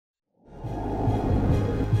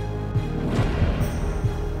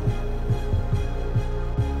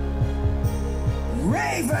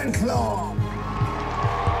Ravenclaw!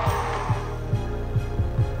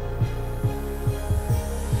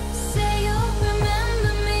 Say you'll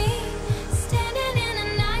remember me, standing in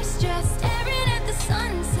a nice dress, staring at the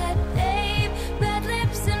sunset, babe. Red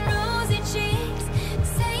lips and rosy cheeks.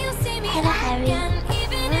 Say you'll see me again,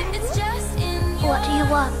 even if it's just in your What do you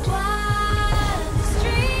want? wildest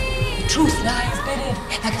dreams. The truth lies buried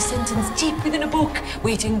like a sentence deep within a book,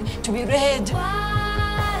 waiting to be read.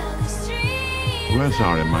 Wildest dreams. Words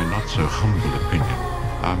are, in my not-so-humble opinion,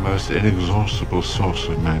 our most inexhaustible source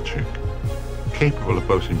of magic, capable of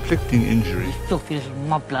both inflicting injury Filthy little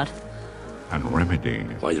mudblood. and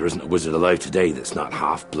remedying it. Why, there isn't a wizard alive today that's not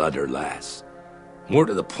half blood or less. More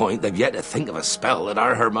to the point, they've yet to think of a spell that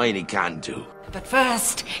our Hermione can do. But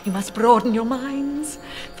first, you must broaden your minds.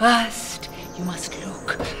 First, you must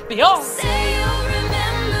look beyond. Say you'll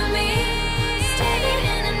remember me, standing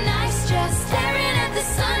in a nice dress, staring at the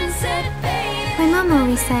sunset, babe. My mum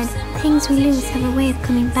always said, things we lose have a way of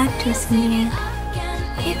coming back to us in the end.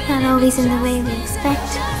 If not always in the way we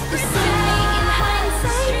expect. You see me in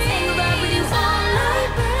hindsight, think about when you all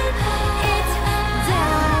night, burn it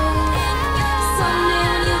down. Someday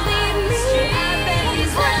when you leave me, I bet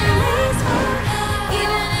these memories will,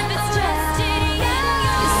 even if it's just in you.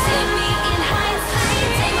 You see me in hindsight,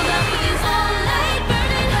 think about when you all night,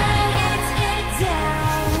 burn it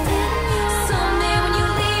down. Someday when you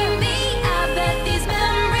leave me, I bet these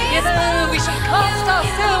memories Together we shall cast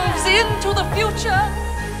ourselves into the future.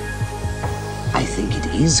 I think it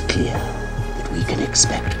is clear that we can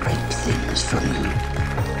expect great things from you.